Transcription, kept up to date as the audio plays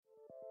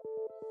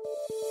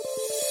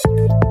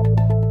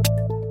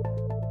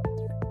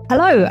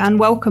Hello and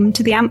welcome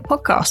to the AMP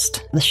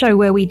podcast, the show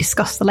where we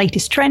discuss the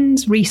latest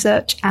trends,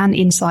 research and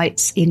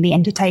insights in the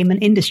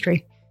entertainment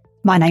industry.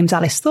 My name's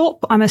Alice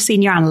Thorpe. I'm a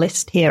senior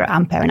analyst here at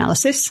Ampere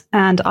Analysis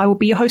and I will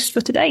be your host for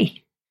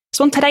today.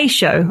 So on today's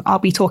show, I'll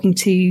be talking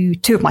to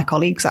two of my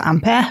colleagues at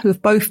Ampere who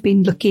have both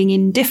been looking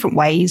in different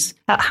ways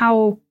at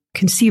how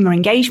consumer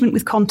engagement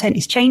with content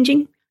is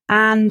changing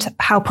and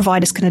how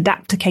providers can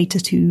adapt to cater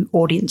to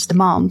audience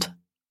demand.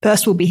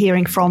 First, we'll be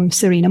hearing from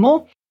Serena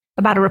Moore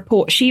about a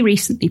report she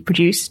recently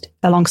produced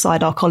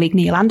alongside our colleague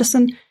Neil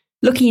Anderson,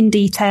 looking in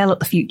detail at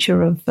the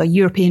future of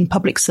European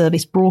public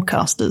service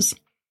broadcasters.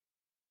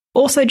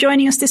 Also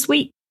joining us this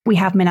week, we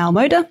have Minal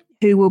Moda,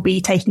 who will be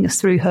taking us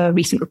through her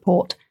recent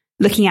report,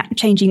 looking at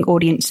changing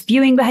audience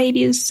viewing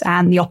behaviours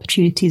and the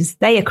opportunities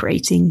they are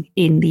creating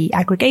in the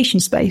aggregation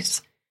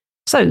space.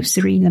 So,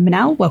 Serena,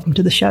 Minal, welcome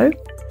to the show.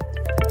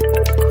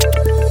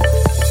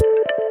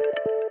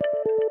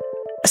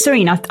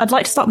 Serena, I'd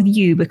like to start with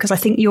you because I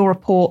think your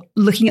report,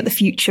 looking at the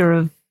future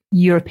of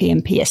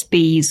European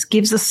PSBs,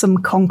 gives us some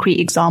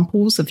concrete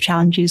examples of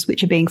challenges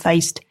which are being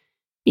faced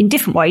in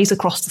different ways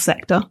across the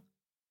sector.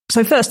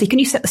 So firstly, can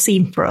you set the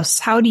scene for us?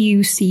 How do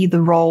you see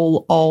the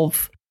role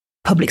of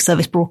public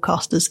service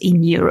broadcasters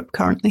in Europe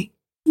currently?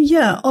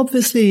 Yeah,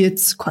 obviously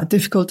it's quite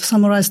difficult to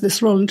summarize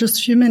this role in just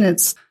a few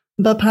minutes.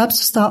 But perhaps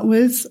to start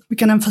with, we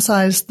can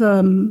emphasize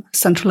the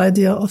central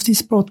idea of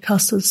these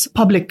broadcasters'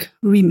 public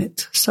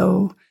remit.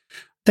 So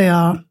they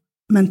are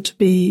meant to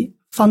be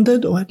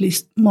funded, or at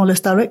least more or less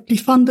directly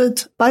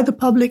funded by the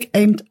public,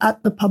 aimed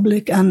at the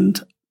public,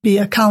 and be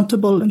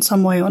accountable in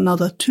some way or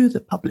another to the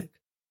public.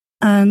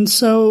 And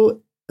so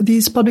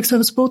these public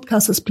service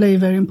broadcasters play a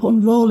very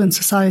important role in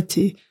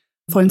society.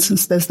 For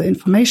instance, there's the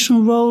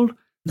informational role.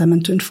 They're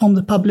meant to inform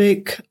the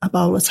public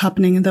about what's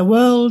happening in their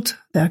world.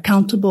 They're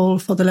accountable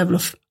for the level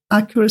of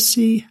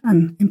accuracy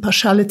and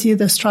impartiality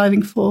they're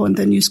striving for in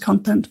their news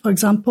content, for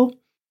example.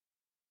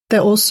 They're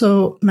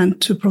also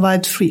meant to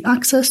provide free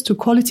access to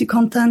quality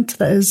content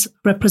that is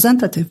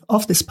representative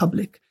of this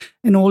public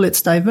in all its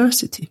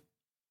diversity.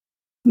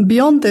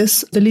 Beyond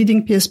this, the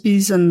leading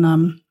PSBs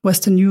in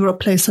Western Europe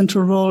play a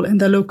central role in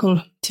their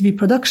local TV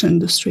production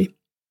industry.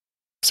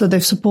 So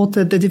they've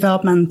supported the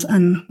development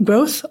and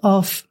growth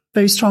of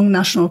very strong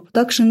national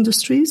production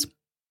industries.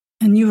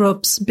 In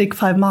Europe's Big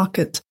Five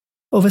market,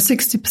 over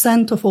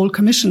 60% of all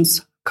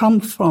commissions come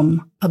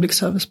from public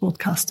service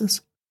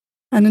broadcasters.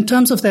 And in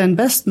terms of their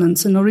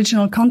investments in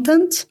original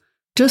content,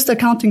 just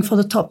accounting for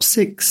the top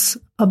 6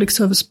 public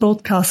service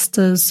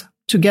broadcasters,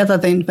 together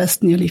they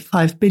invest nearly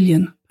 5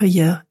 billion per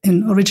year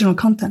in original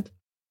content.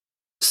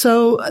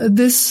 So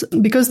this,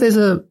 because there's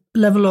a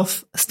level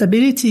of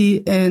stability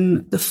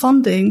in the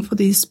funding for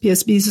these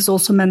PSBs, has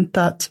also meant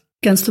that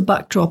against the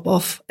backdrop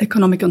of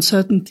economic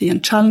uncertainty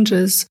and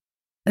challenges,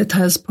 it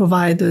has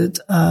provided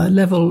a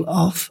level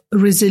of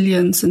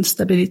resilience and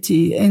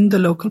stability in the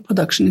local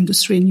production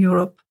industry in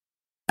Europe.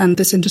 And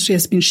this industry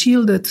has been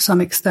shielded to some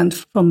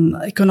extent from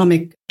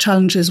economic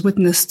challenges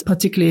witnessed,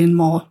 particularly in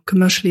more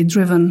commercially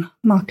driven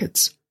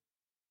markets.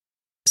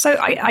 So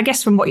I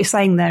guess from what you're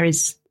saying there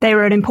is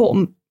they're an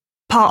important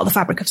part of the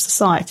fabric of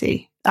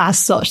society. As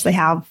such, they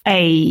have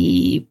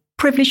a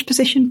privileged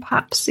position,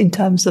 perhaps, in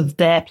terms of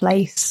their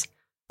place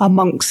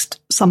amongst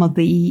some of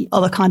the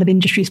other kind of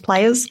industries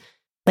players.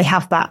 They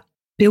have that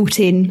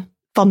built-in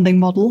funding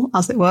model,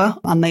 as it were,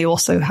 and they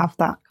also have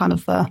that kind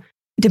of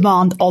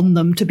demand on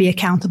them to be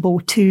accountable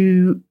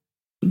to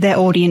their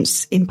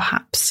audience in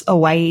perhaps a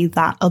way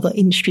that other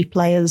industry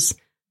players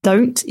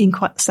don't in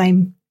quite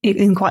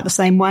the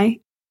same way.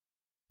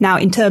 Now,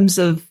 in terms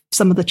of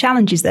some of the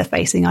challenges they're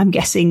facing, I'm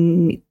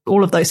guessing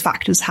all of those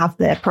factors have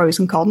their pros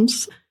and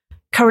cons.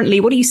 Currently,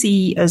 what do you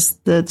see as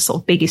the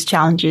sort of biggest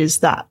challenges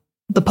that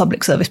the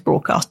public service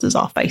broadcasters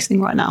are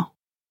facing right now?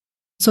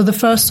 So the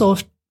first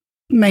sort of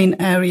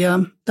main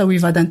area that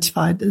we've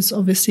identified is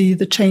obviously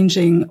the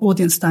changing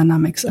audience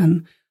dynamics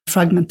and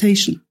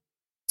fragmentation.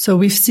 So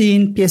we've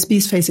seen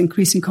PSBs face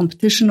increasing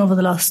competition over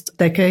the last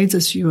decades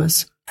as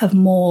viewers have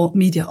more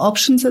media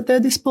options at their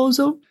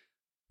disposal,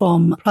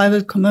 from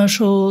private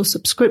commercial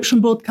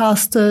subscription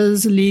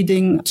broadcasters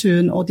leading to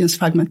an audience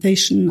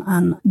fragmentation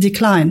and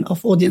decline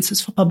of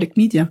audiences for public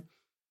media.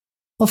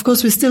 Of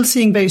course, we're still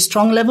seeing very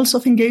strong levels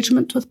of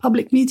engagement with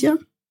public media.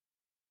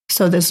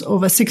 So there's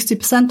over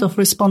 60% of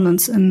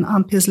respondents in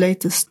Ampere's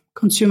latest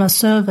consumer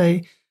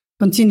survey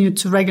continue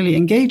to regularly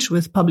engage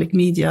with public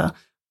media.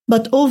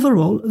 But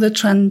overall, the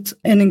trend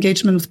in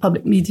engagement with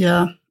public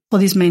media for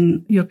these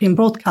main European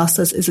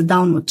broadcasters is a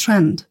downward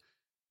trend.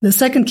 The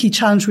second key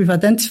challenge we've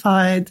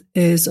identified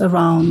is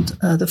around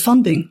the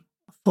funding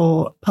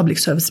for public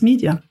service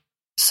media.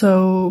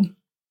 So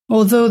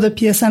although the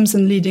PSMs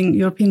in leading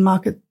European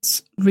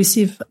markets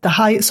receive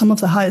some of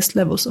the highest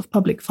levels of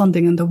public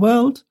funding in the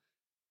world,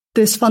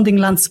 this funding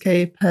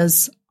landscape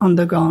has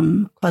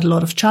undergone quite a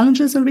lot of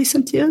challenges in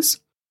recent years.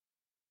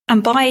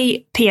 And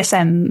by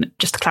PSM,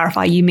 just to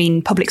clarify, you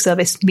mean public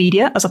service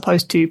media as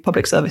opposed to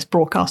public service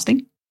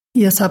broadcasting?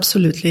 Yes,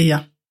 absolutely,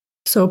 yeah.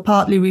 So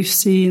partly we've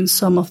seen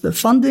some of the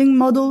funding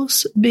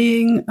models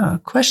being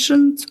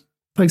questioned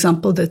For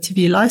example, the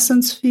TV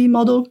license fee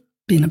model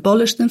being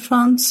abolished in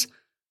France.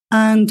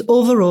 And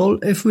overall,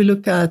 if we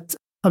look at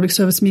public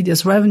service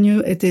media's revenue,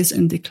 it is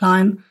in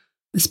decline.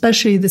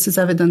 Especially this is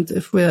evident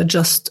if we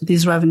adjust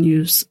these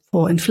revenues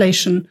for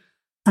inflation.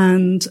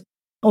 And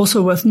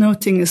also worth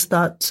noting is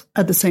that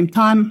at the same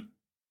time,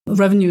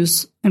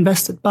 revenues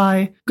invested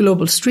by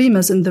global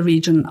streamers in the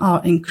region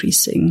are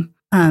increasing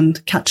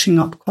and catching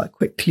up quite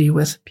quickly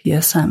with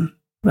PSM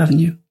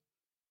revenue.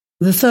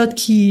 The third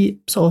key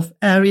sort of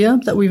area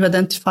that we've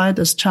identified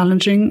as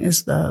challenging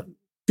is the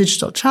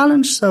digital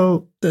challenge.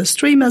 So the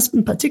streamers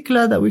in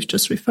particular that we've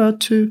just referred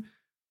to.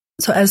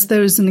 So as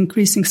there is an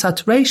increasing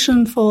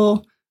saturation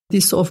for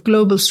these sort of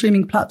global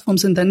streaming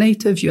platforms in their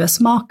native US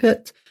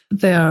market,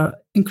 they are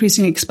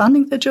increasingly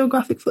expanding their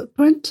geographic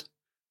footprint.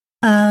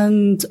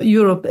 And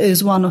Europe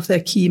is one of their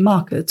key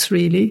markets,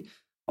 really.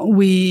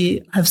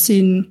 We have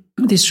seen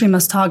these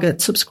streamers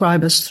target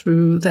subscribers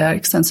through their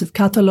extensive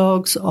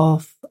catalogs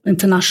of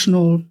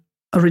international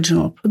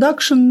original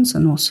productions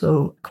and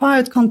also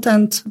acquired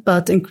content,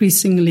 but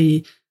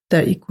increasingly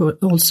they're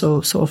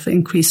also sort of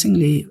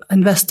increasingly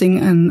investing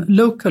in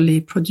locally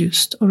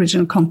produced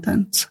original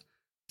content.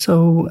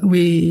 So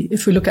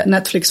if we look at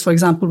Netflix, for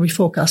example, we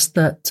forecast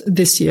that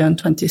this year in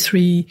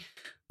 2023,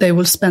 they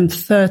will spend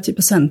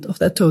 30% of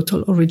their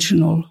total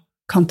original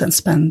content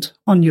spend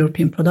on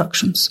European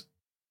productions.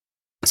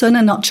 So in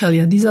a nutshell,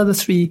 these are the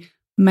three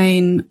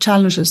main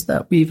challenges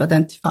that we've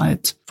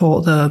identified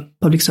for the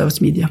public service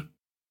media.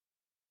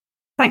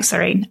 Thanks,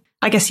 Irene.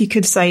 I guess you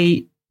could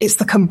say it's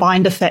the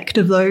combined effect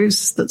of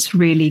those that's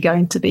really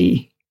going to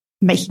be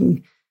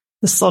making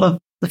the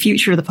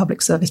future of the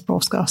public service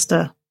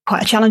broadcaster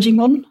quite a challenging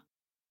one.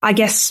 I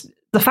guess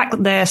the fact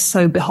that they're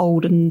so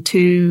beholden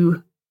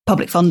to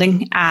public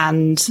funding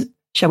and,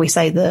 shall we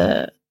say,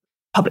 the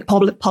public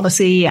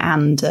policy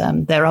and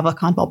their other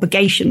kind of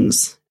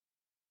obligations,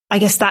 I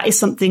guess that is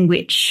something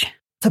which,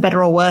 for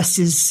better or worse,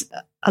 is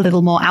a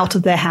little more out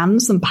of their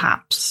hands than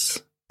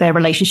perhaps their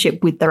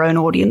relationship with their own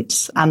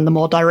audience and the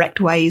more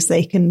direct ways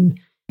they can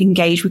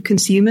engage with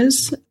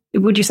consumers.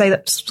 Would you say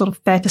that's sort of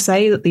fair to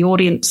say that the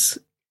audience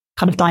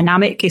kind of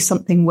dynamic is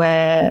something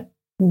where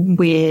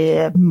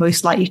we're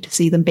most likely to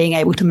see them being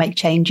able to make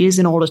changes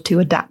in order to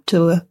adapt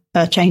to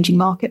a changing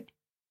market?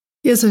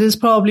 Yes, it is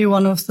probably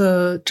one of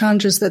the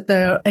challenges that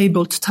they're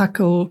able to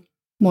tackle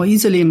more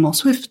easily and more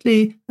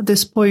swiftly at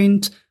this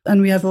point.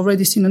 And we have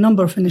already seen a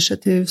number of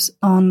initiatives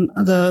on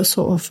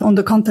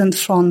the content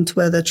front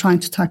where they're trying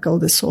to tackle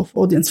this sort of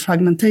audience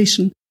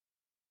fragmentation.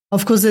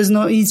 Of course, there's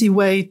no easy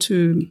way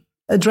to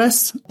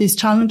address these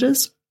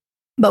challenges,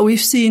 but we've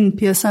seen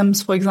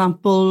PSMs, for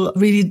example,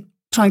 really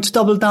trying to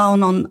double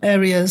down on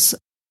areas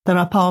that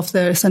are part of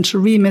their essential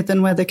remit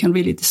and where they can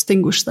really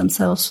distinguish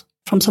themselves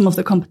from some of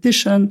the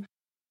competition.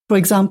 For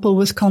example,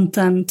 with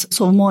content,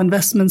 so more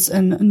investments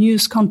in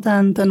news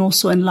content and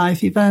also in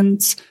live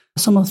events,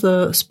 some of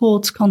the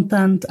sports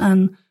content,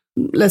 and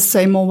let's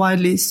say more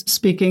widely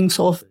speaking,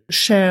 sort of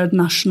shared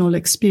national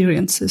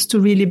experiences to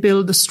really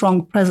build a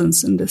strong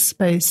presence in this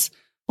space.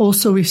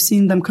 Also, we've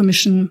seen them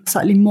commission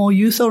slightly more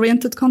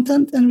youth-oriented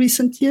content in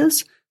recent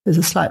years. There's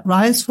a slight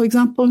rise, for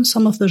example, in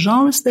some of the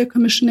genres they're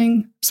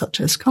commissioning, such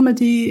as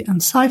comedy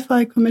and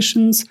sci-fi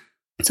commissions.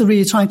 So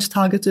really trying to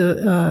target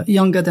a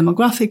younger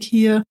demographic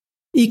here.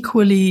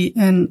 Equally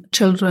in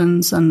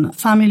children's and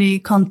family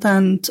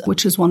content,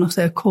 which is one of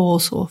their core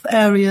sort of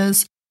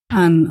areas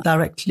and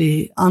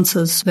directly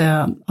answers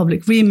their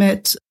public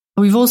remit.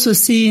 We've also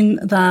seen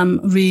them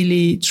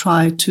really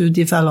try to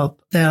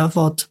develop their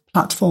VOD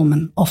platform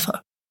and offer.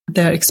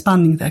 They're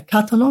expanding their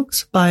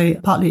catalogs by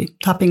partly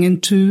tapping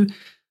into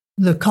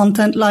the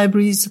content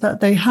libraries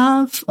that they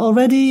have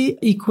already,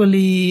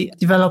 equally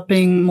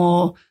developing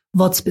more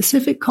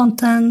VOD-specific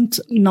content,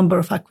 number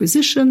of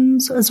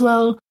acquisitions as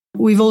well.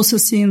 We've also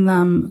seen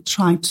them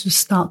trying to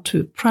start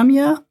to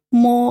premiere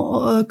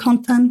more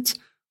content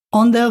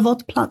on their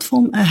VOD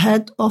platform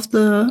ahead of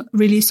the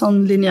release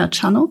on linear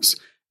channels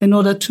in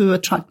order to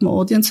attract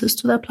more audiences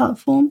to their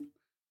platform.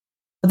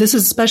 This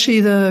is especially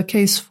the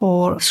case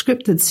for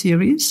scripted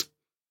series,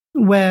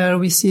 where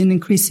we see an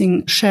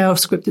increasing share of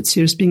scripted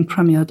series being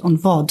premiered on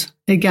VOD,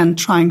 again,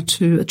 trying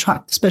to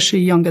attract especially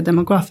younger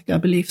demographic, I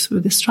believe,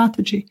 through this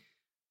strategy.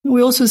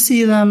 We also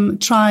see them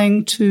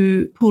trying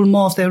to pool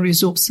more of their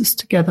resources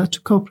together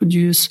to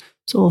co-produce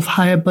sort of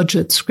higher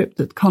budget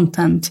scripted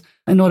content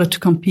in order to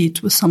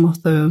compete with some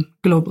of the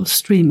global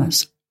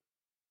streamers.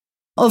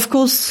 Of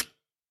course,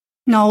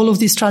 now all of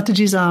these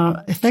strategies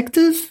are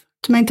effective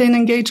to maintain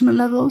engagement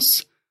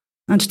levels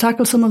and to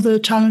tackle some of the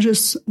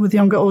challenges with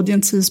younger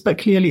audiences, but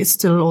clearly it's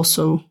still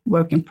also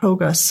work in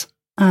progress.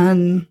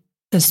 And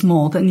there's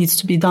more that needs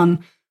to be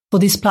done for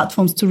these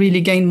platforms to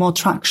really gain more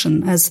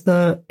traction, as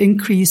the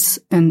increase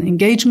in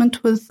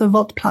engagement with the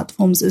VOD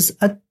platforms is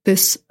at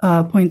this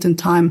point in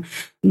time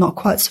not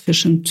quite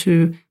sufficient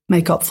to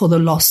make up for the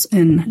loss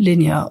in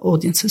linear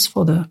audiences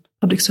for the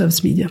public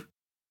service media.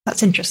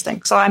 That's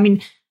interesting. So, I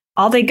mean,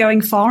 are they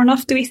going far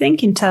enough, do we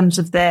think, in terms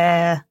of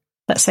their,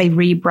 let's say,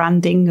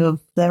 rebranding of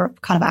their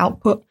kind of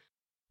output?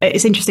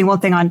 It's interesting. One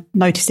thing I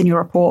noticed in your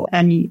report,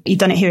 and you've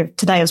done it here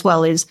today as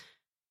well, is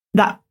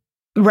that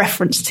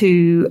reference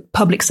to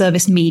public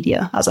service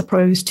media as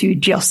opposed to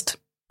just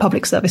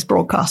public service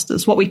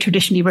broadcasters. What we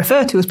traditionally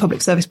refer to as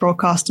public service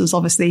broadcasters,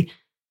 obviously,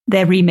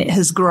 their remit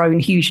has grown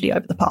hugely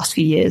over the past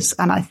few years.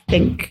 And I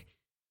think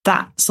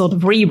that sort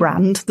of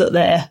rebrand that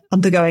they're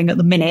undergoing at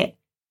the minute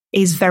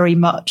is very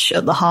much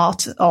at the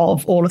heart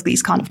of all of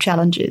these kind of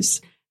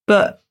challenges.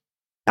 But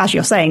as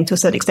you're saying, to a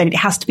certain extent, it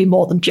has to be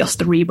more than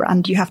just a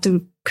rebrand. You have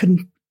to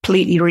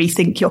completely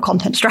rethink your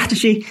content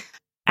strategy.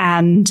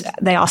 And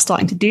they are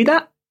starting to do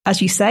that,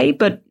 as you say.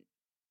 But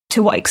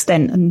to what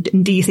extent? And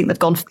do you think they've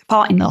gone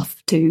far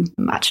enough to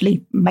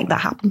actually make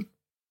that happen?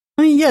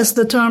 I mean, yes,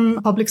 the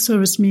term public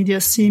service media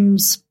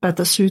seems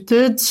better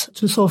suited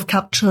to sort of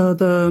capture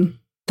the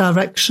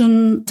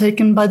direction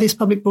taken by these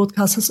public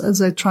broadcasters as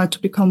they try to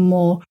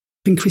become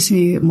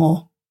increasingly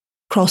more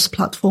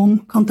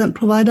cross-platform content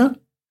provider.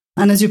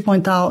 And as you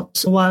point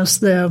out,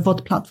 whilst their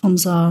VOD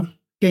platforms are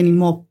gaining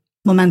more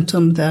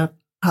momentum, they're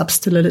perhaps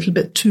still a little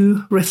bit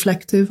too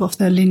reflective of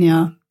their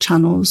linear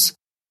channels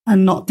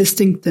and not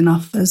distinct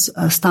enough as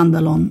a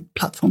standalone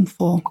platform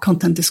for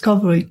content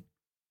discovery.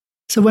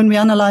 So when we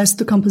analyzed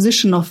the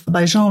composition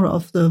by genre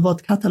of the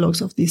VOD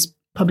catalogs of these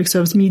public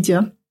service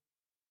media,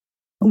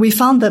 we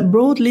found that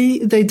broadly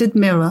they did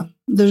mirror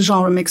the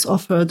genre mix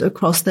offered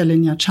across their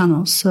linear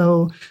channels.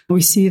 So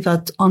we see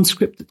that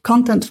unscripted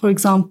content, for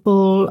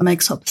example,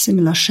 makes up a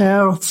similar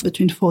share of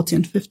between 40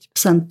 and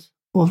 50%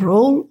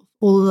 overall,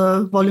 all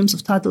the volumes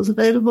of titles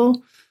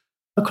available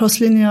across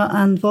linear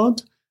and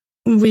VOD.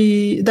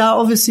 There are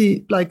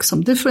obviously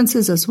some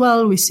differences as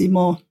well. We see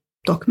more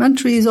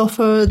documentaries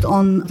offered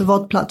on the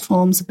VOD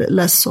platforms, a bit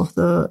less of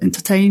the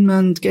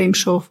entertainment, game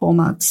show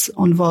formats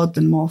on VOD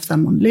and more of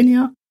them on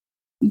linear.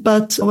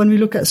 But when we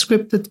look at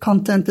scripted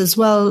content as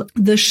well,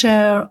 the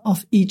share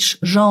of each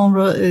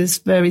genre is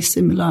very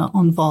similar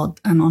on VOD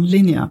and on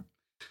linear.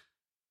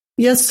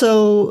 Yes,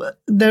 so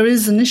there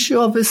is an issue,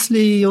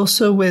 obviously,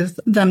 also with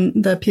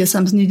the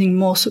PSMs needing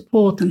more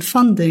support and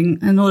funding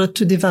in order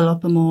to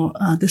develop a more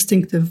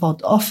distinctive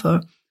VOD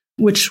offer,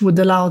 which would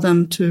allow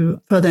them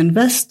to further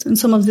invest in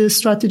some of the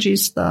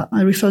strategies that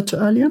I referred to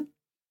earlier.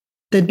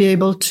 They'd be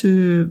able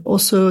to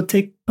also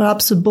take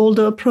perhaps a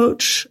bolder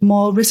approach,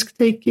 more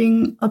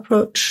risk-taking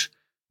approach,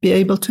 be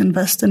able to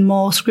invest in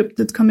more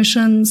scripted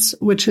commissions,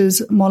 which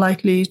is more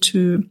likely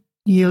to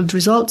yield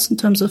results in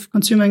terms of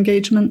consumer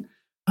engagement,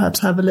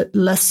 perhaps have a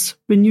little less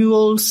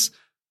renewals.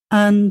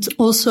 And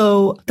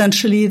also,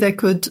 potentially, they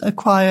could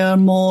acquire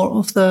more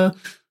of the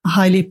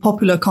highly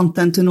popular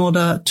content in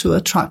order to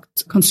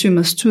attract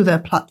consumers to their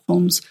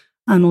platforms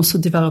and also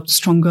develop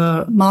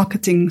stronger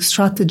marketing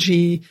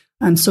strategy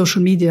and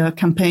social media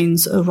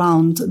campaigns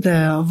around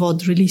their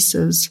VOD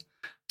releases.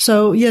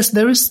 So yes,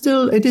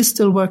 it is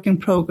still work in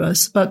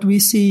progress, but we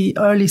see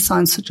early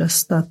signs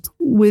suggest that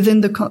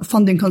within the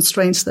funding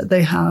constraints that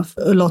they have,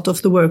 a lot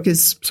of the work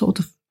is sort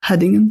of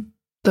heading in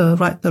the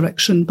right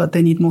direction, but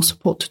they need more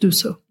support to do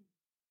so.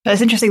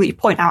 It's interesting that you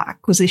point out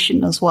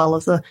acquisition as well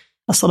as a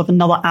sort of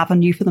another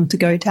avenue for them to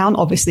go down.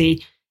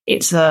 Obviously,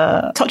 it's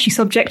a touchy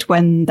subject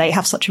when they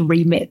have such a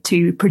remit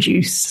to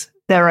produce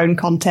their own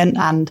content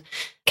and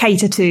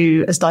cater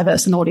to as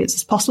diverse an audience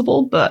as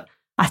possible. But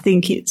I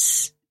think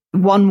it's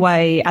one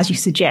way, as you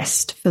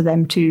suggest, for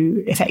them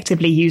to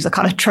effectively use a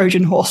kind of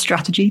Trojan horse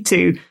strategy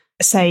to,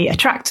 say,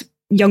 attract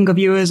younger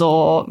viewers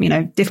or,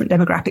 different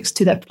demographics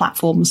to their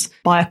platforms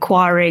by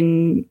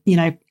acquiring,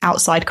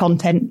 outside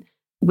content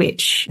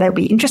which they'll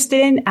be interested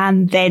in.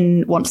 And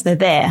then once they're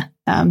there,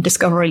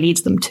 discovery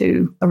leads them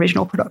to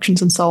original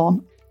productions and so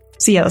on.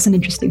 So yeah, that's an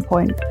interesting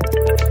point.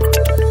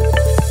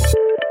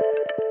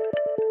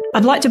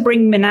 I'd like to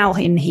bring Minal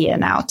in here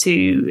now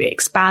to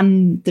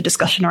expand the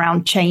discussion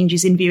around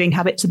changes in viewing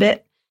habits a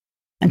bit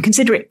and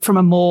consider it from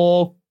a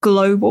more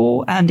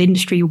global and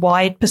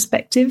industry-wide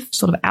perspective,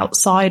 sort of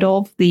outside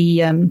of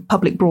the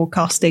public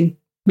broadcasting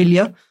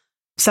milieu.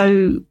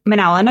 So,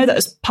 Minal, I know that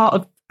as part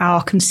of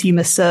our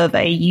consumer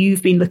survey,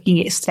 you've been looking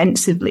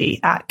extensively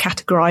at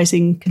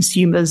categorizing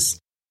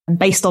consumers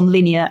based on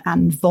linear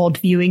and VOD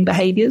viewing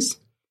behaviors.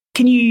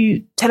 Can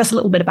you tell us a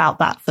little bit about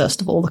that,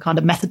 first of all, the kind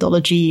of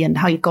methodology and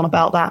how you've gone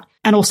about that,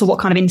 and also what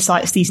kind of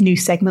insights these new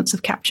segments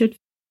have captured?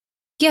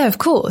 Yeah, of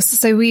course.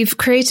 So we've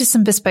created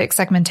some bespoke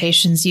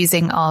segmentations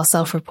using our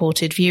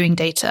self-reported viewing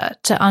data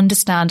to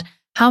understand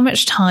how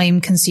much time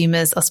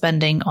consumers are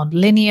spending on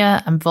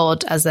linear and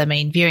VOD as their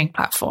main viewing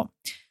platform.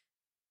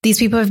 These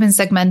people have been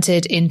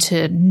segmented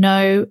into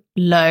no,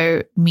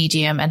 low,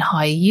 medium, and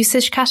high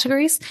usage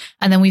categories.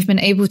 And then we've been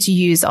able to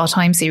use our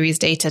time series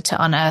data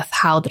to unearth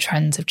how the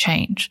trends have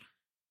changed.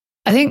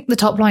 I think the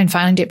top line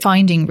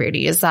finding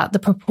really is that the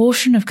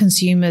proportion of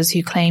consumers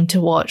who claim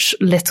to watch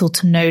little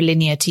to no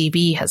linear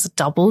TV has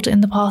doubled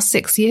in the past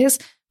 6 years,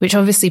 which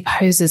obviously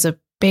poses a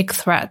big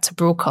threat to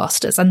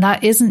broadcasters. And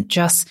that isn't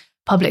just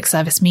public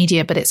service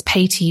media, but it's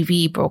pay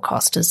TV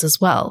broadcasters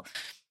as well.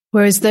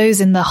 Whereas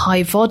those in the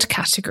high VOD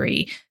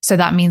category, so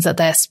that means that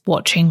they're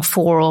watching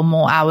 4 or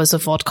more hours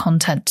of VOD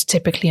content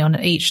typically on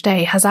each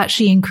day, has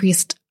actually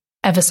increased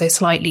ever so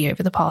slightly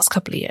over the past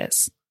couple of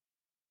years.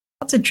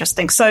 That's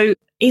interesting. So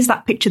is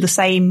that picture the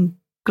same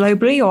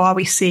globally, or are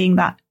we seeing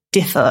that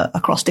differ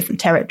across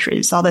different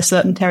territories? Are there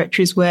certain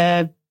territories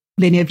where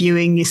linear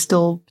viewing is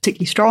still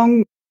particularly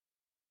strong?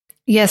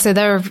 Yeah, so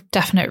there are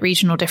definite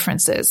regional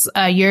differences.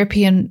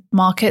 European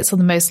markets are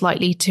the most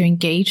likely to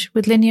engage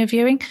with linear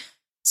viewing.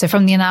 So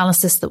from the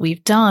analysis that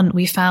we've done,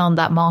 we found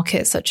that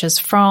markets such as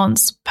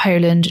France,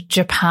 Poland,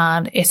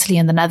 Japan, Italy,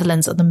 and the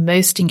Netherlands are the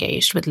most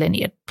engaged with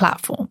linear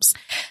platforms.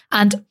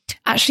 And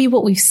actually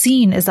what we've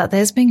seen is that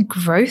there's been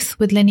growth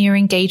with linear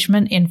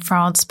engagement in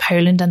France,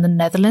 Poland, and the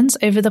Netherlands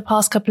over the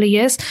past couple of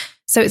years.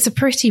 So it's a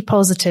pretty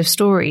positive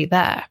story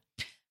there.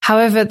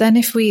 However, then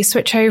if we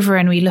switch over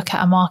and we look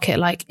at a market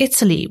like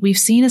Italy, we've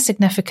seen a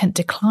significant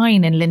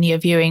decline in linear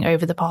viewing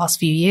over the past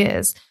few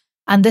years.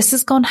 And this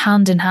has gone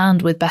hand in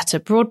hand with better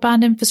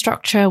broadband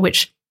infrastructure,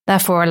 which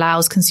therefore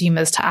allows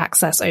consumers to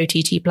access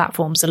OTT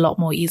platforms a lot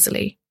more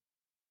easily.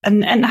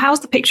 And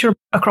how's the picture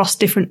across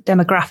different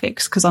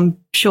demographics? Because I'm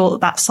sure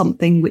that that's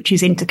something which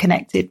is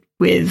interconnected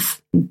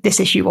with this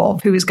issue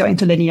of who is going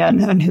to linear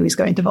and who is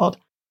going to VOD.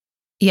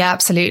 Yeah,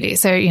 absolutely.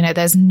 So,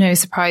 there's no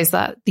surprise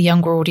that the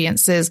younger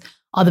audiences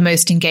are the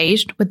most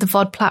engaged with the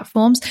VOD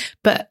platforms.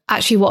 But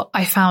actually what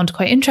I found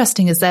quite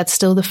interesting is they're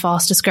still the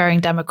fastest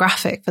growing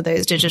demographic for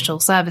those digital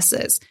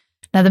services.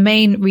 Now, the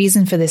main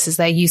reason for this is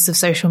their use of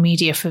social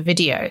media for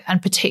video,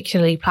 and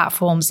particularly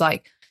platforms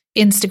like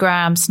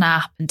Instagram,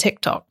 Snap, and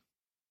TikTok.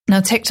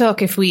 Now,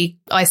 TikTok, if we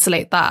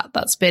isolate that,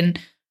 that's been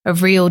a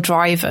real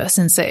driver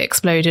since it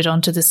exploded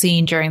onto the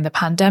scene during the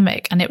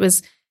pandemic. And it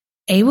was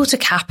able to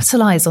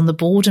capitalize on the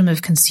boredom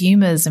of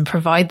consumers and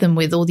provide them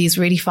with all these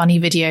really funny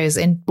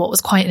videos in what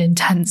was quite an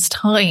intense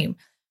time.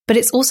 But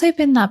it's also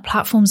been that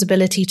platform's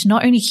ability to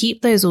not only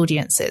keep those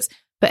audiences,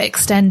 but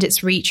extend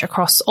its reach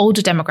across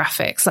older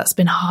demographics that's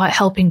been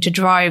helping to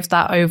drive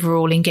that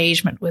overall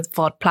engagement with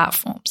VOD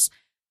platforms.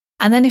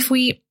 And then if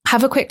we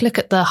have a quick look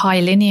at the high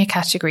linear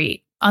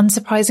category,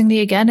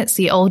 unsurprisingly, again, it's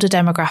the older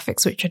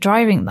demographics which are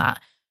driving that.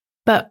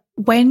 But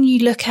when you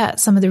look at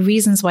some of the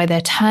reasons why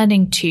they're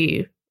turning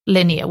to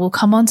linear, we'll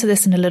come on to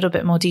this in a little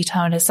bit more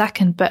detail in a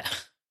second, but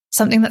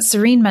something that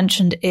Serene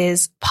mentioned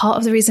is part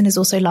of the reason is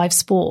also live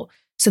sport.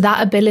 So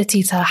that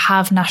ability to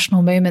have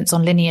national moments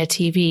on linear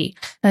TV.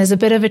 There's a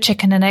bit of a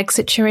chicken and egg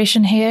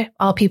situation here.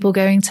 Are people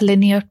going to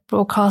linear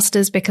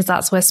broadcasters because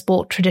that's where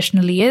sport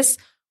traditionally is?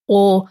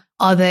 Or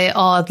are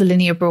the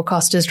linear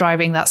broadcasters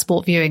driving that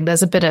sport viewing?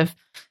 There's a bit of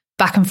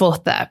back and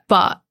forth there,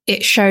 but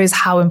it shows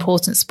how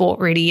important sport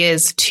really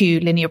is to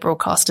linear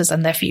broadcasters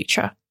and their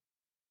future.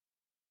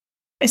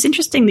 It's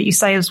interesting that you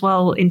say as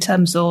well, in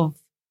terms of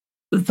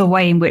the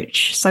way in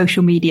which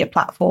social media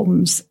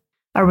platforms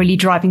are really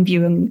driving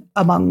viewing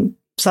among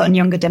certain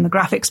younger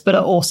demographics, but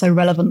are also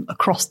relevant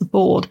across the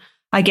board.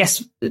 I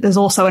guess there's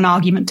also an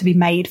argument to be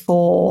made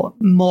for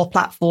more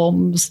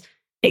platforms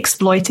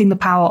exploiting the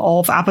power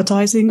of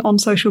advertising on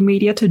social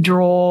media to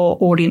draw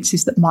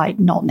audiences that might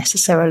not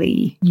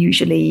necessarily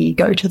usually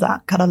go to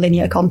that kind of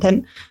linear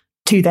content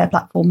to their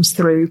platforms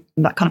through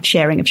that kind of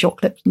sharing of short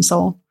clips and so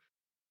on.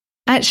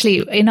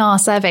 Actually, in our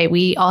survey,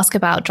 we ask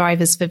about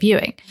drivers for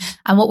viewing.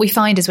 And what we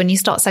find is when you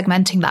start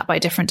segmenting that by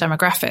different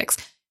demographics,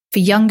 for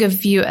younger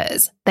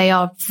viewers, they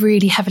are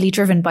really heavily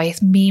driven by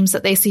memes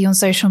that they see on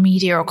social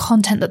media or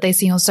content that they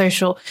see on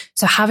social.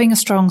 So having a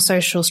strong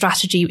social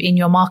strategy in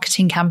your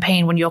marketing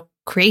campaign when you're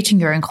creating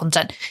your own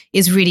content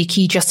is really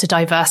key, just to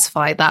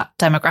diversify that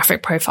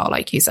demographic profile,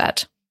 like you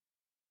said.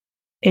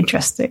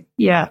 Interesting.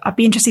 Yeah, I'd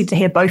be interested to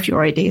hear both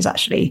your ideas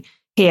actually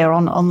here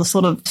on the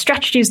sort of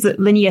strategies that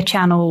linear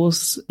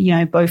channels,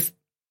 both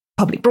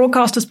public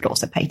broadcasters, but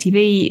also pay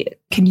TV,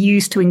 can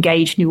use to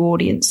engage new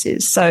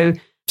audiences. So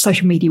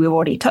social media we've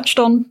already touched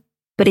on,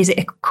 but is it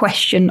a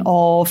question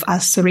of,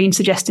 as Serene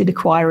suggested,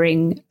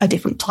 acquiring a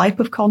different type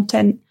of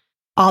content?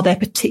 Are there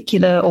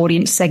particular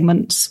audience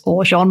segments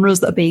or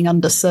genres that are being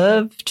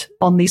underserved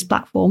on these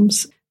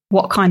platforms?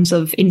 What kinds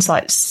of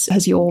insights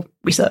has your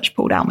research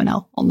pulled out,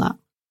 Manel, on that?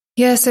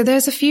 Yeah, so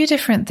there's a few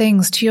different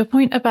things. To your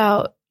point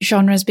about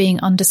genres being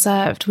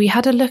underserved, we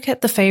had a look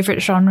at the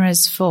favorite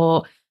genres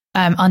for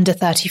under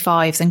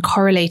 35s and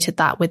correlated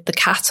that with the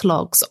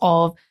catalogs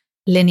of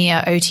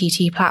linear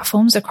OTT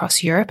platforms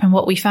across Europe. And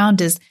what we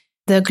found is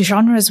the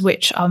genres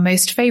which are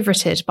most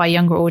favorited by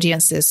younger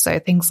audiences, so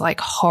things like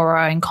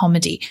horror and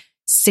comedy,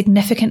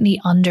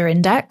 significantly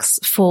under-index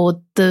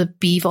for the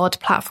BVOD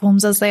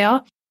platforms as they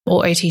are,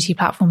 or OTT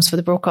platforms for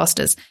the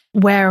broadcasters.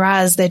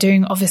 Whereas they're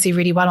doing obviously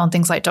really well on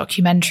things like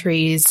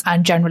documentaries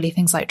and generally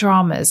things like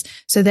dramas.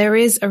 So there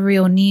is a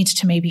real need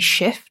to maybe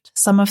shift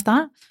some of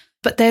that.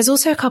 But there's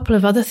also a couple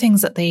of other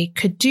things that they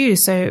could do.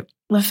 So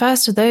the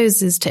first of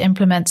those is to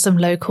implement some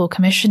local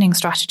commissioning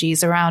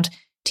strategies around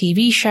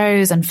TV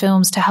shows and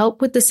films to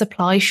help with the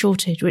supply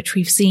shortage, which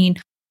we've seen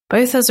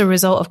both as a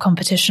result of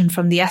competition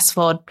from the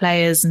SVOD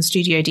players and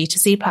studio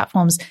D2C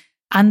platforms,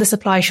 and the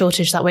supply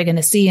shortage that we're going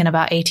to see in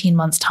about 18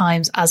 months'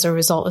 time as a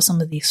result of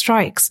some of these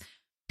strikes.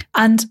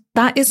 And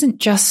that isn't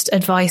just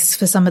advice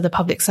for some of the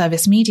public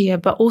service media,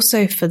 but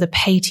also for the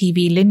pay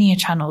TV linear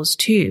channels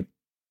too.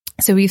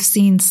 So we've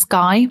seen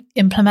Sky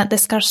implement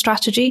this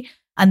strategy,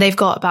 and they've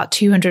got about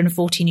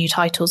 240 new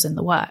titles in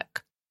the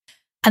work.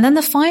 And then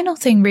the final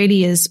thing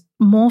really is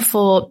more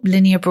for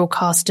linear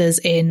broadcasters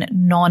in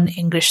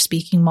non-English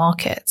speaking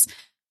markets.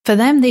 For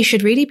them, they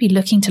should really be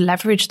looking to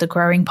leverage the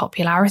growing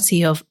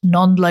popularity of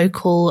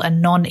non-local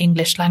and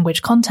non-English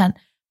language content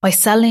by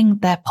selling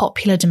their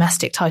popular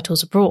domestic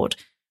titles abroad.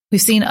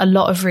 We've seen a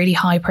lot of really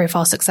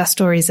high-profile success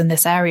stories in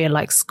this area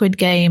like Squid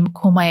Game,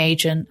 Call My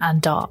Agent,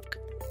 and Dark.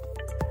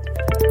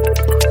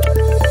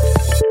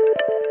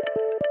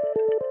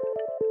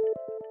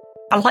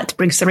 I'd like to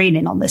bring Serene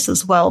in on this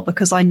as well,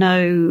 because I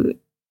know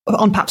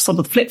on perhaps on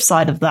the flip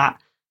side of that,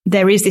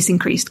 there is this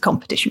increased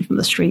competition from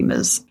the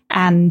streamers.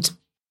 And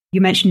you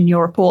mentioned in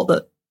your report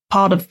that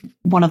part of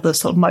one of the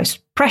sort of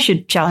most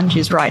pressured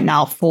challenges right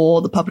now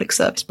for the public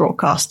service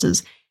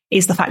broadcasters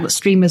is the fact that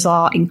streamers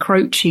are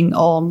encroaching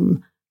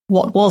on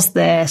what was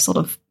their sort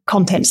of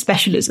content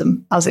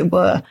specialism, as it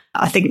were.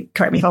 I think,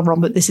 correct me if I'm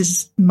wrong, but this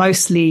is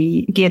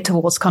mostly geared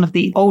towards kind of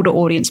the older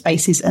audience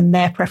bases and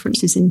their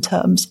preferences in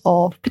terms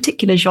of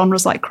particular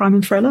genres like crime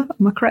and thriller.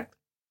 Am I correct?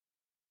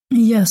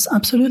 Yes,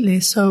 absolutely.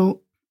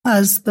 So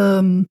as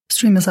the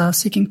streamers are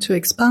seeking to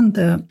expand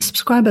their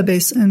subscriber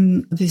base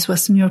in these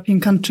Western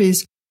European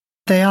countries,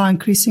 they are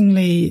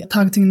increasingly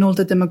targeting an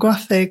older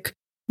demographic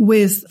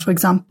with, for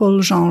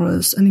example,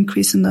 genres, an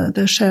increase in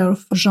the share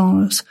of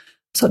genres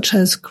such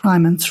as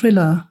crime and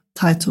thriller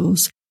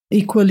titles.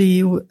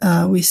 Equally,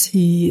 we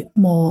see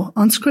more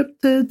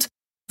unscripted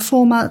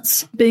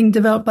formats being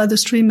developed by the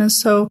streamers,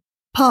 so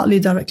partly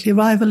directly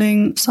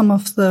rivaling some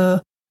of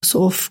the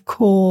sort of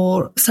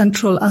core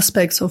central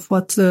aspects of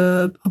what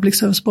the public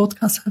service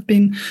broadcasts have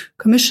been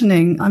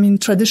commissioning. I mean,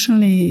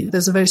 traditionally,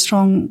 there's a very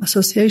strong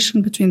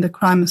association between the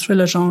crime and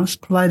thriller genres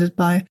provided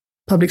by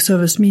public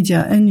service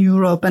media in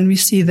Europe, and we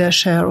see their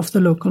share of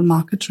the local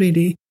market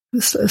really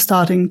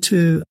starting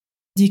to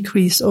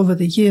decrease over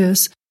the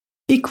years.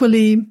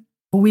 Equally,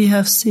 we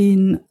have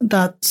seen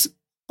that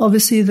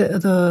obviously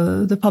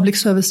the public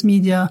service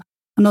media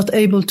are not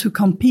able to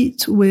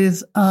compete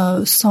with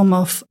some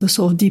of the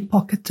sort of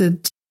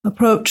deep-pocketed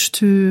approach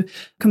to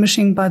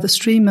commissioning by the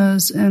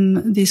streamers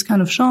in these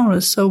kind of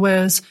genres. So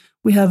whereas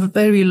we have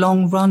very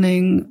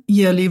long-running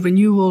yearly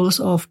renewals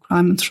of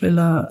crime and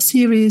thriller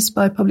series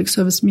by public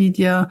service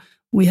media,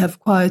 we have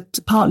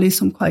partly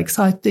some quite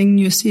exciting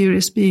new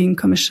series being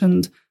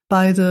commissioned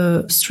by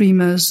the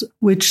streamers,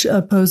 which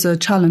pose a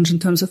challenge in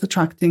terms of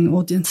attracting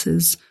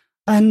audiences.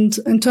 And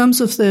in terms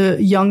of the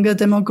younger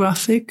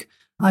demographic,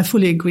 I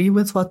fully agree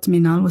with what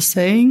Minal was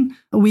saying.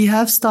 We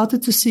have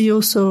started to see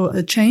also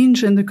a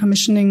change in the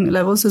commissioning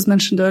levels, as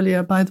mentioned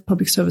earlier, by the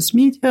public service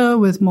media,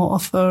 with more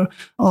offer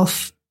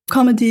of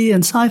comedy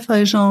and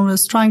sci-fi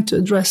genres trying to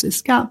address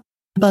this gap.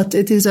 But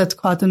it is at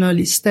quite an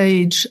early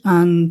stage,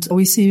 and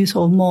we see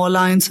sort of more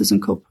alliances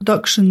and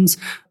co-productions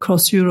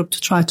across Europe to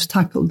try to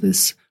tackle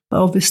this.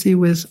 But obviously,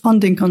 with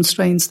funding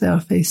constraints they are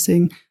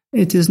facing,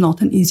 it is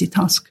not an easy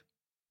task.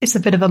 It's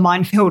a bit of a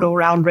minefield all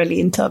round, really,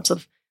 in terms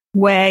of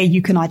where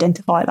you can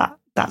identify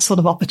that sort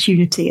of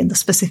opportunity and the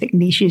specific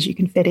niches you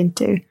can fit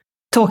into.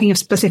 Talking of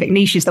specific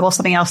niches, there was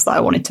something else that I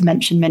wanted to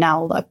mention,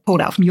 Minal, that I pulled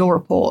out from your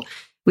report,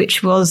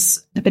 which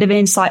was a bit of an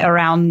insight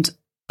around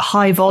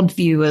high VOD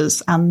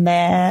viewers and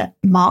their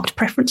marked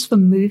preference for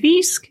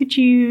movies. Could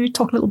you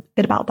talk a little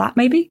bit about that,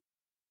 maybe?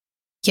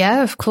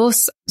 Yeah, of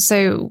course.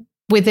 So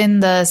within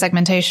the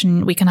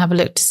segmentation, we can have a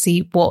look to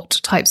see what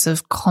types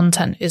of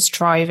content is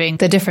driving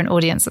the different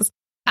audiences.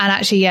 And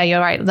actually, yeah, you're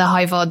right. The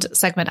high VOD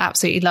segment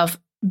absolutely love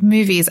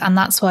movies. And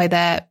that's why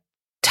they're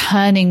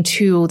turning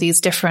to all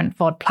these different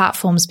VOD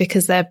platforms,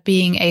 because they're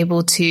being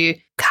able to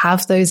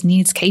have those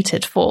needs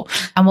catered for.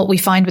 And what we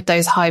find with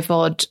those high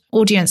VOD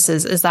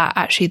audiences is that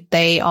actually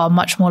they are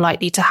much more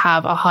likely to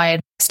have a higher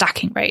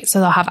stacking rate.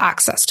 So they'll have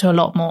access to a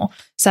lot more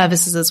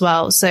services as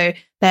well. So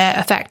they're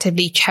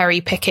effectively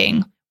cherry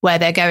picking where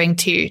they're going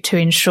to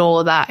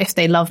ensure that if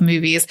they love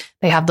movies,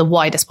 they have the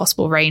widest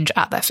possible range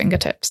at their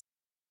fingertips.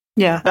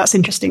 Yeah, that's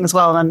interesting as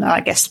well. And I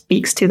guess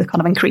speaks to the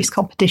kind of increased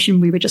competition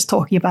we were just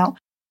talking about.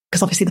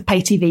 Because obviously the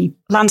pay TV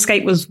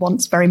landscape was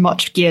once very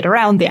much geared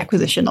around the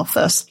acquisition of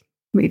first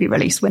movie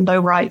release window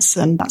rights.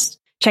 And that's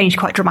changed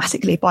quite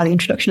dramatically by the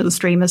introduction of the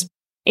streamers.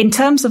 In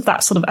terms of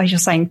that sort of, as you're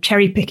saying,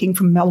 cherry picking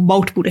from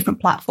multiple different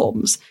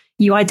platforms,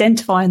 you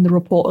identify in the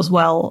report as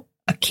well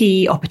a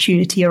key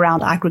opportunity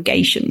around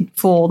aggregation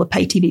for the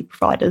pay TV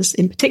providers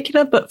in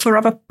particular, but for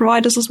other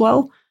providers as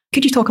well.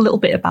 Could you talk a little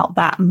bit about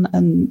that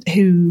and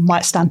who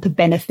might stand to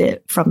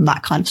benefit from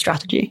that kind of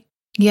strategy?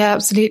 Yeah,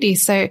 absolutely.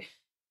 So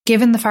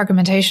given the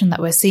fragmentation that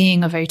we're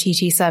seeing of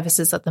OTT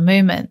services at the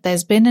moment,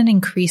 there's been an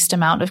increased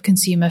amount of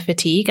consumer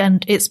fatigue,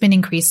 and it's been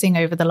increasing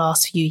over the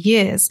last few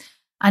years.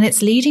 And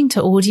it's leading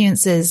to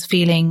audiences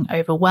feeling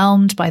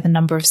overwhelmed by the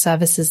number of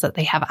services that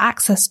they have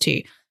access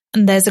to.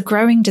 And there's a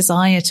growing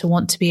desire to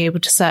want to be able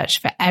to search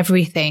for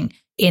everything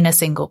in a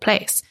single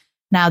place.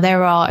 Now,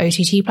 there are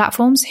OTT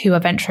platforms who are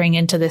venturing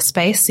into this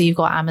space. So you've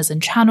got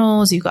Amazon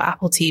channels, you've got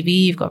Apple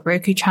TV, you've got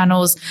Roku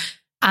channels.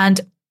 And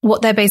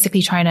what they're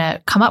basically trying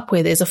to come up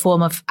with is a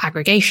form of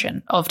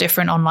aggregation of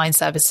different online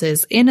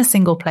services in a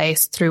single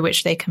place through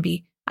which they can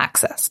be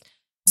accessed.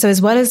 So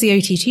as well as the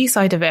OTT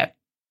side of it,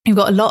 you've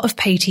got a lot of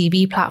pay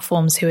TV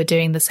platforms who are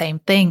doing the same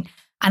thing.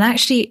 And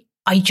actually,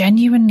 I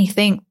genuinely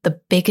think the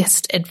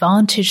biggest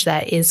advantage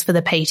there is for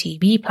the pay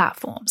TV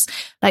platforms.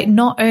 Like,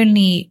 not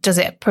only does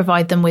it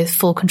provide them with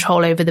full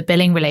control over the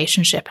billing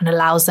relationship and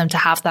allows them to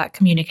have that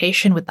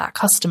communication with that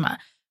customer,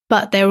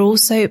 but they're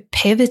also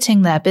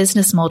pivoting their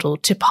business model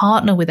to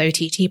partner with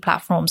OTT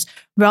platforms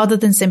rather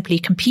than simply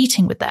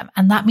competing with them.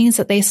 And that means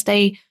that they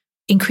stay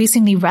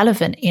increasingly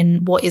relevant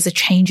in what is a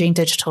changing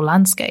digital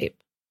landscape.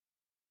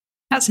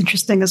 That's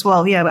interesting as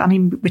well. Yeah, I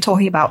mean, we're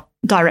talking about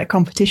direct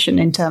competition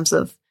in terms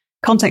of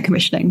content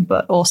commissioning,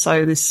 but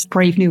also this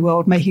brave new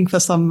world making for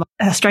some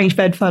strange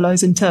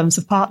bedfellows in terms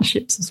of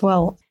partnerships as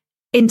well.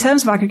 In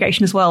terms of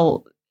aggregation as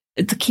well,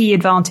 the key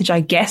advantage,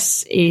 I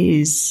guess,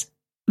 is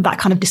that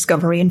kind of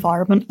discovery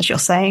environment, as you're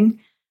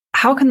saying.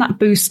 How can that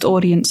boost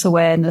audience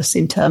awareness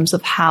in terms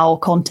of how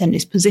content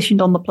is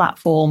positioned on the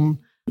platform,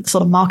 the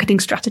sort of marketing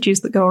strategies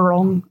that go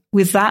along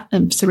with that?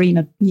 And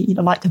Serena, I'd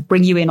like to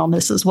bring you in on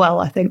this as well,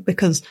 I think,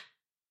 because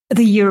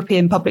the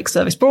European public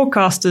service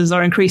broadcasters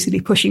are increasingly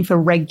pushing for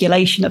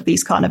regulation of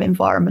these kind of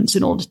environments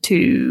in order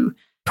to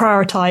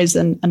prioritize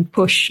and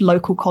push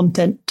local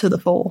content to the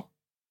fore.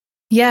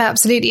 Yeah,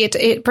 absolutely.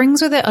 It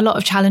brings with it a lot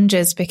of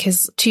challenges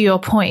because, to your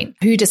point,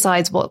 who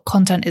decides what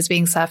content is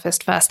being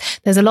surfaced first?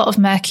 There's a lot of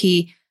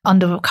murky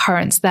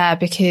undercurrents there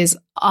because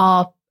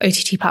are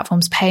OTT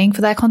platforms paying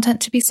for their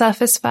content to be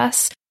surfaced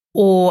first?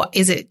 Or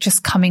is it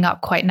just coming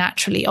up quite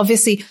naturally?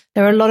 Obviously,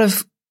 there are a lot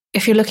of,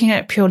 if you're looking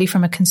at it purely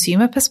from a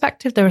consumer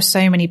perspective, there are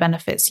so many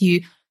benefits.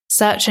 You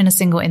search in a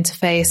single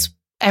interface,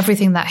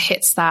 everything that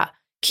hits that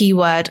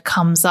keyword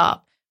comes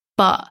up.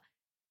 But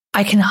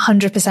I can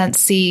 100%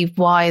 see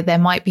why there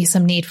might be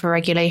some need for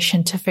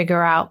regulation to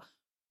figure out,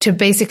 to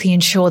basically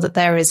ensure that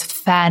there is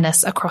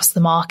fairness across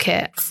the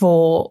market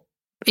for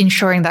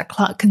ensuring that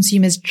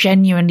consumers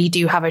genuinely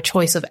do have a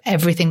choice of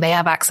everything they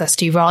have access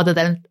to rather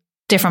than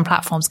different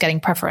platforms getting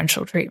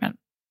preferential treatment.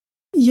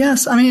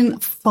 Yes, I mean,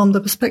 from the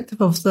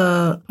perspective of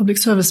the public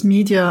service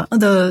media,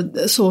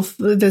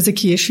 there's a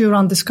key issue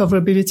around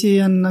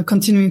discoverability and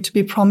continuing to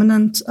be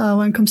prominent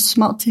when it comes to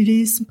smart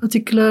TVs in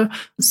particular.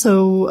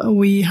 So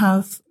we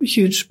have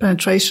huge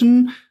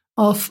penetration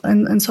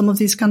in some of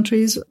these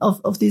countries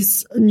of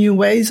these new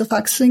ways of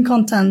accessing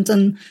content,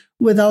 and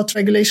without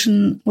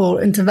regulation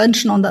or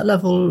intervention on that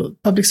level,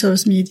 public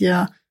service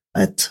media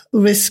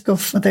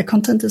their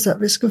content is at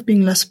risk of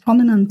being less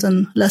prominent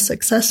and less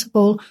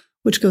accessible,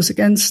 which goes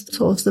against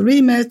sort of the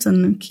remit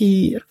and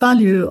key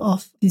value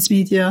of these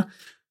media.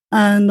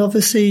 And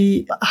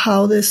obviously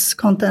how this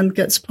content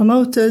gets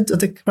promoted,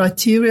 the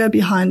criteria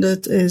behind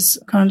it is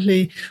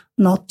currently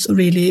not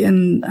really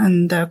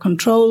in their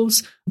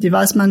controls.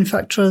 Device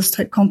manufacturers,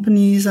 tech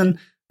companies, and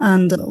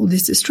all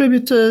these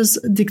distributors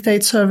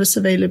dictate service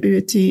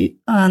availability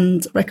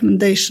and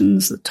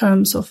recommendations, the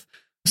terms of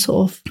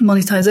sort of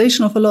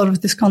monetization of a lot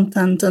of this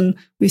content. And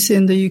we see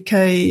in the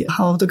UK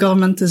how the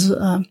government is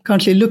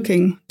currently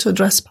looking to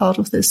address part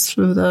of this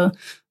through the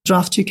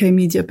draft UK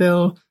media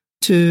bill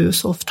to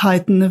sort of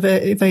tighten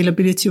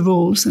availability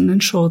rules and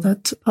ensure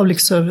that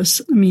public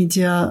service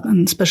media,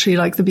 and especially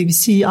like the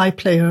BBC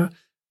iPlayer,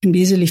 can be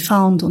easily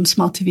found on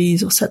smart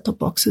TVs or set-top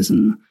boxes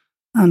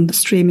and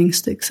streaming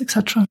sticks,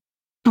 etc.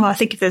 Well, I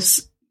think if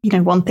there's,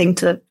 one thing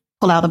to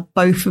pull out of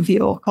both of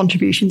your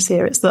contributions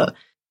here, it's that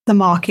the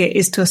market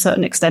is to a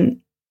certain extent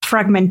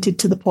fragmented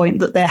to the point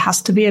that there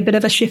has to be a bit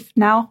of a shift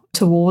now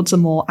towards a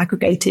more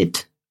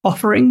aggregated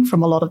offering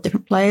from a lot of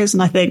different players.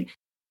 And I think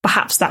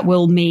perhaps that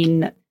will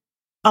mean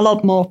a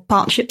lot more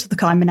partnerships of the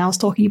kind Manal's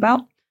talking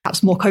about,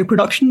 perhaps more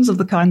co-productions of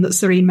the kind that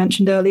Serene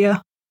mentioned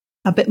earlier,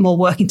 a bit more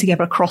working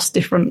together across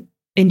different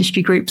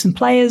industry groups and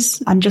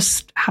players, and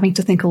just having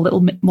to think a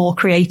little bit more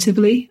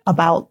creatively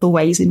about the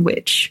ways in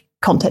which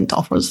content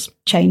offers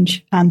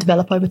change and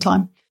develop over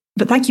time.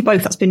 But thank you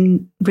both. That's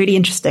been really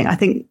interesting. I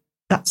think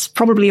that's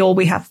probably all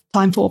we have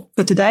time for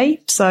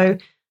today. So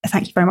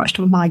thank you very much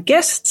to my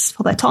guests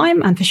for their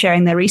time and for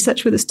sharing their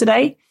research with us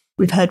today.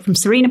 We've heard from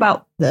Serene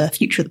about the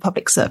future of the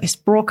public service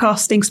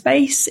broadcasting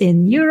space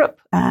in Europe,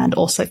 and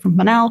also from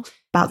Manal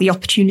about the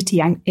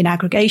opportunity in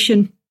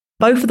aggregation.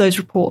 Both of those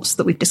reports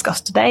that we've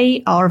discussed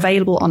today are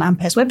available on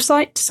Ampere's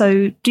website,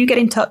 so do get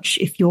in touch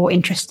if you're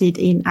interested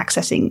in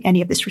accessing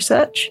any of this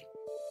research.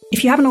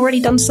 If you haven't already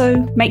done so,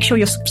 make sure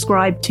you're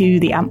subscribed to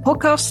the AMP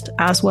podcast,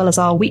 as well as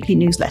our weekly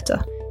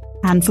newsletter.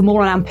 And for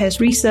more on Ampere's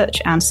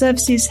research and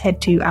services,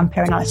 head to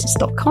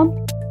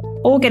ampereanalysis.com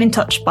or get in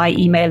touch by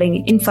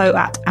emailing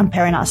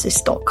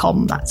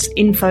info@ampereanalysis.com. That's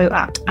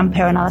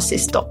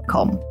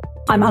info@ampereanalysis.com.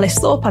 I'm Alice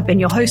Thorpe. I've been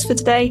your host for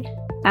today,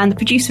 and the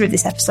producer of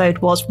this episode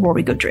was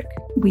Rory Goodrick.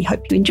 We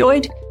hope you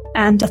enjoyed,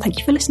 and thank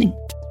you for listening.